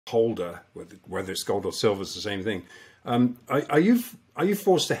holder, whether it's gold or silver, it's the same thing. Are you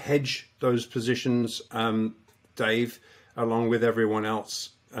forced to hedge those positions, Dave, along with everyone else?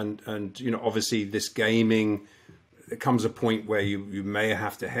 And you know, obviously this gaming, there comes a point where you may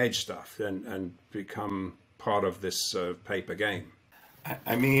have to hedge stuff and become part of this paper game.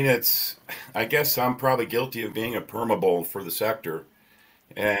 I mean, I guess I'm probably guilty of being a permabull for the sector,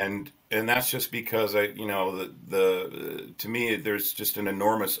 and that's just because you know, to me, there's just an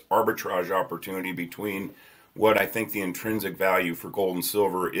enormous arbitrage opportunity between what I think the intrinsic value for gold and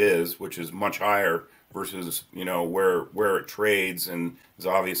silver is, which is much higher, versus, you know, where it trades, and is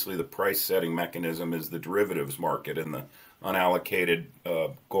obviously the price setting mechanism is the derivatives market and the unallocated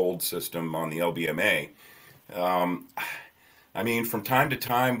gold system on the LBMA. Um, I mean, from time to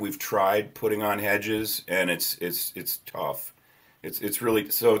time, we've tried putting on hedges, and it's tough. It's really,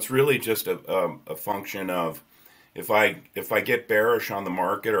 so it's really just a function of, if I get bearish on the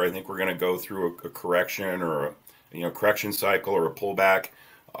market, or I think we're going to go through a correction, or a, you know, correction cycle, or a pullback,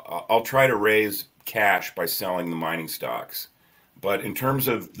 I'll try to raise cash by selling the mining stocks. But in terms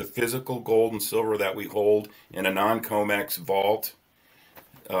of the physical gold and silver that we hold in a non-COMEX vault,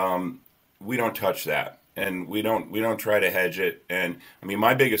 we don't touch that, and we don't try to hedge it. And I mean,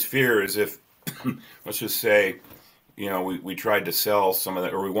 my biggest fear is if let's just say, you know, we tried to sell some of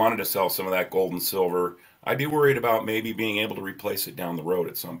that, or we wanted to sell some of that gold and silver, I'd be worried about maybe being able to replace it down the road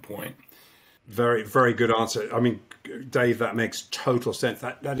at some point. Very, very good answer. I mean, Dave, that makes total sense.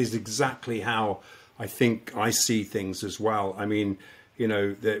 That is exactly how I think I see things as well. I mean, you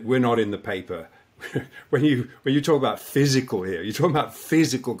know, that we're not in the paper. When you talk about physical here, you're talking about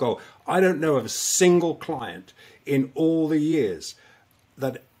physical gold. I don't know of a single client in all the years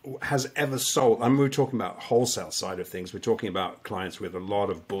that has ever sold. I mean, we're talking about wholesale side of things. We're talking about clients with a lot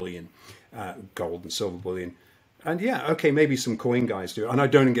of bullion, gold and silver bullion. And yeah, okay, maybe some coin guys do. And I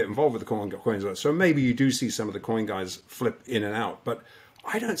don't get involved with the coins. So maybe you do see some of the coin guys flip in and out. But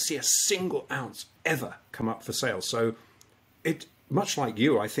I don't see a single ounce ever come up for sale. So it, much like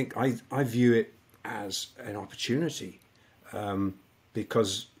you, I think I view it as an opportunity,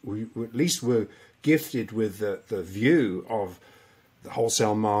 because we, at least we're gifted with the view of the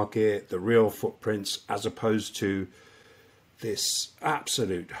wholesale market, the real footprints, as opposed to this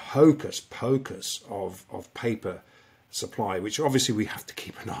absolute hocus pocus of paper supply, which obviously we have to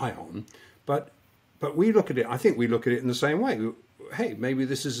keep an eye on. But we look at it, I think we look at it in the same way. Hey, maybe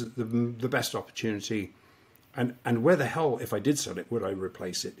this is the best opportunity. And where the hell, if I did sell it, would I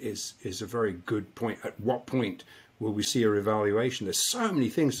replace it, is a very good point. At what point will we see a revaluation? There's so many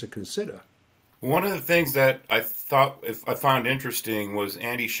things to consider. One of the things that I found interesting was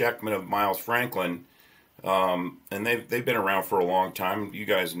Andy Schechtman of Miles Franklin, and they've been around for a long time. You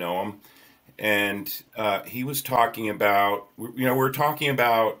guys know him, and he was talking about, you know, we're talking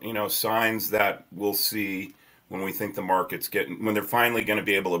about, you know, signs that we'll see when we think the market's getting, when they're finally going to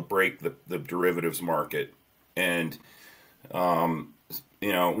be able to break the derivatives market. And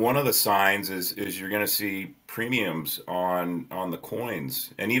you know, one of the signs is you're going to see premiums on the coins,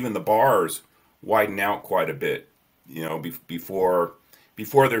 and even the bars widen out quite a bit, you know, before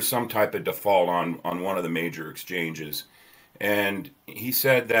there's some type of default on one of the major exchanges. And he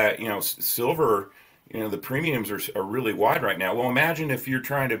said that, you know, silver, you know, the premiums are really wide right now. Well, imagine if you're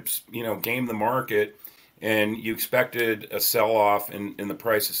trying to, you know, game the market, and you expected a sell-off in the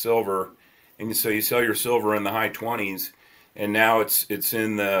price of silver, and so you sell your silver in the high 20s, and now it's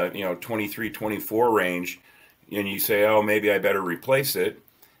in the, you know, 23, 24 range, and you say, oh, maybe I better replace it.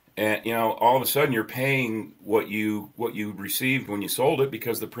 And, you know, all of a sudden you're paying what you received when you sold it,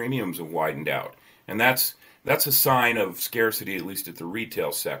 because the premiums have widened out. And that's a sign of scarcity, at least at the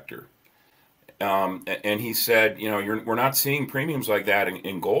retail sector. And he said, you know, we're not seeing premiums like that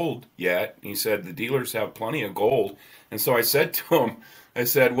in gold yet. He said the dealers have plenty of gold. And so I said to him, I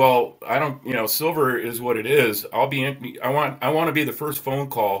said, well, I don't, you know, silver is what it is. I want to be the first phone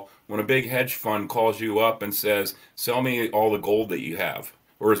call when a big hedge fund calls you up and says, sell me all the gold that you have,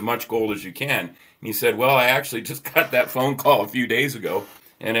 or as much gold as you can. And he said, well, I actually just got that phone call a few days ago,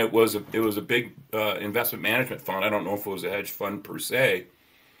 and it was a big investment management fund. I don't know if it was a hedge fund per se.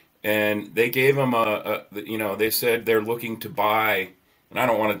 And they gave him you know, they said they're looking to buy, and I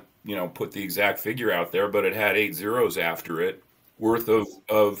don't want to, you know, put the exact figure out there, but it had 8 zeros after it, worth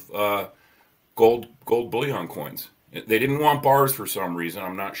of gold bullion coins. They didn't want bars for some reason.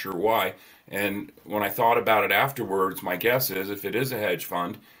 I'm not sure why. And when I thought about it afterwards, my guess is if it is a hedge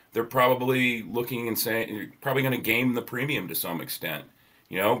fund, they're probably looking and saying, you're probably going to game the premium to some extent,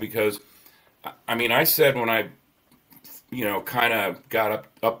 you know, because I mean, I said when I, you know, kind of got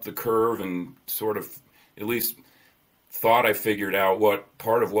up the curve and sort of at least thought I figured out what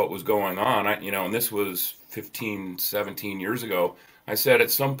part of what was going on. And this was 15, 17 years ago. I said at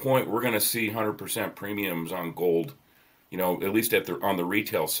some point we're going to see 100% premiums on gold, at least on the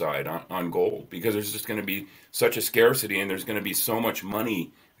retail side on gold, because there's just going to be such a scarcity, and there's going to be so much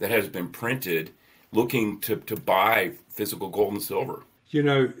money that has been printed looking to buy physical gold and silver.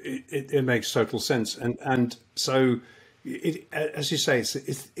 It makes total sense. And so, as you say,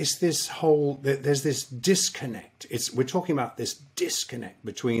 it's this whole, there's this disconnect. We're talking about this disconnect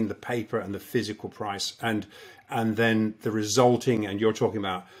between the paper and the physical price, and then the resulting, and you're talking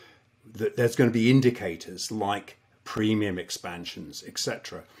about that there's going to be indicators like premium expansions,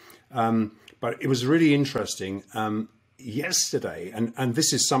 etc. But it was really interesting yesterday, and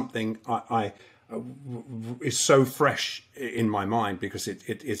this is something I is so fresh in my mind because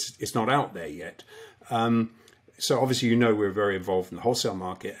it's not out there yet. So obviously, we're very involved in the wholesale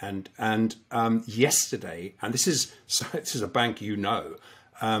market, and yesterday, and this is a bank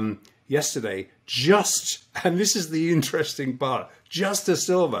yesterday, and this is the interesting part, just as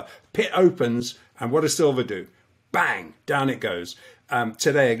silver pit opens, and what does silver do? Bang, down it goes.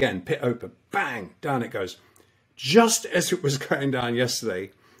 Today again, pit open, bang, down it goes. Just as it was going down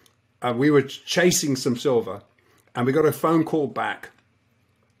yesterday, we were chasing some silver, and we got a phone call back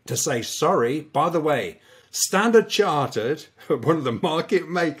to say, sorry, by the way, Standard Chartered, one of the market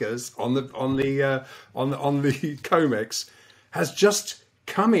makers on the COMEX, has just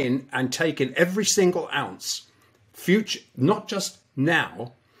come in and taken every single ounce, future, not just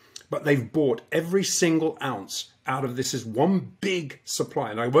now, but they've bought every single ounce out of this is one big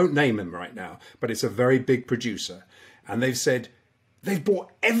supply, and I won't name him right now, but it's a very big producer, and they've said they've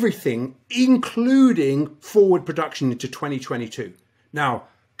bought everything, including forward production into 2022. Now,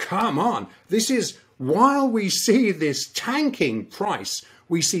 come on, this is while we see this tanking price,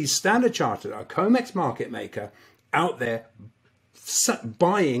 we see Standard Chartered, a COMEX market maker, out there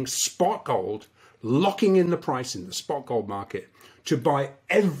buying spot gold, locking in the price in the spot gold market to buy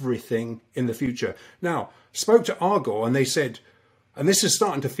everything in the future. Now, spoke to Argor, and they said, and this is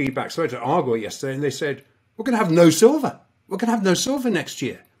starting to feed back, spoke to Argor yesterday, and they said, we're going to have no silver. We're going to have no silver next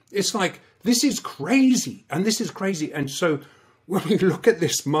year. It's like, this is crazy, and this is crazy. And so when we look at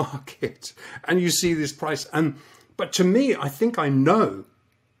this market and you see this price, but to me, I think I know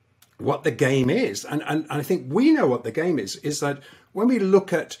what the game is. And I think we know what the game is that when we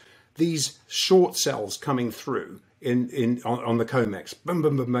look at these short sells coming through on the COMEX, boom,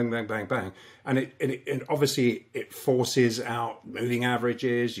 boom, boom, bang, bang, bang, bang. And it obviously it forces out moving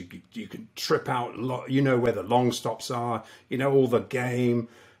averages. You can trip out, where the long stops are, all the game.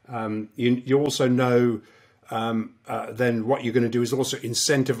 You also know then what you're going to do is also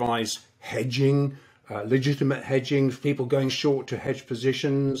incentivize hedging, legitimate hedging, people going short to hedge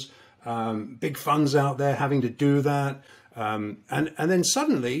positions, big funds out there having to do that. And then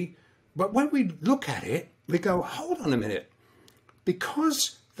suddenly, but when we look at it, we go, hold on a minute,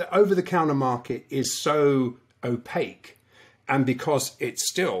 because the over-the-counter market is so opaque, and because it's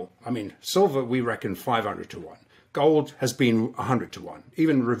still, silver, we reckon 500 to 1. Gold has been 100 to 1.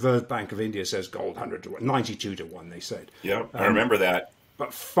 Even Reserve Bank of India says gold 100 to 1, 92 to 1, they said. Yeah, I remember that.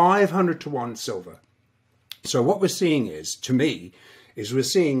 But 500 to 1 silver. So what we're seeing we're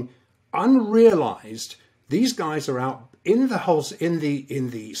seeing unrealized, these guys are out in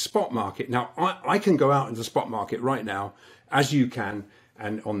the spot market. Now, I can go out in the spot market right now, as you can,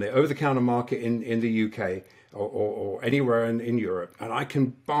 and on the over-the-counter market in the UK or anywhere in Europe, and I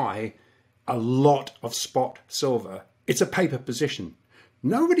can buy a lot of spot silver. It's a paper position.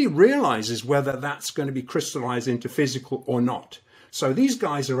 Nobody realizes whether that's going to be crystallized into physical or not. So these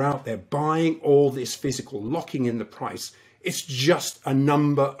guys are out there buying all this physical, locking in the price. It's just a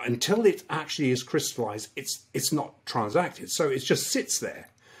number until it actually is crystallized. It's not transacted. So it just sits there.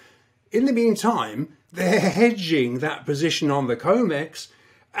 In the meantime, they're hedging that position on the COMEX,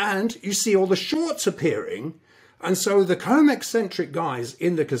 and you see all the shorts appearing. And so the COMEX-centric guys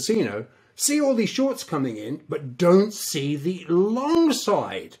in the casino see all these shorts coming in, but don't see the long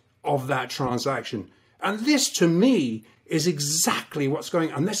side of that transaction. And this, to me, is exactly what's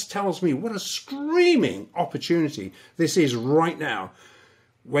going on. And this tells me what a screaming opportunity this is right now,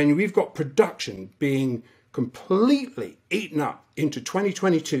 when we've got production being completely eaten up into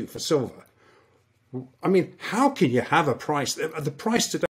 2022 for silver. How can you have a price? The price today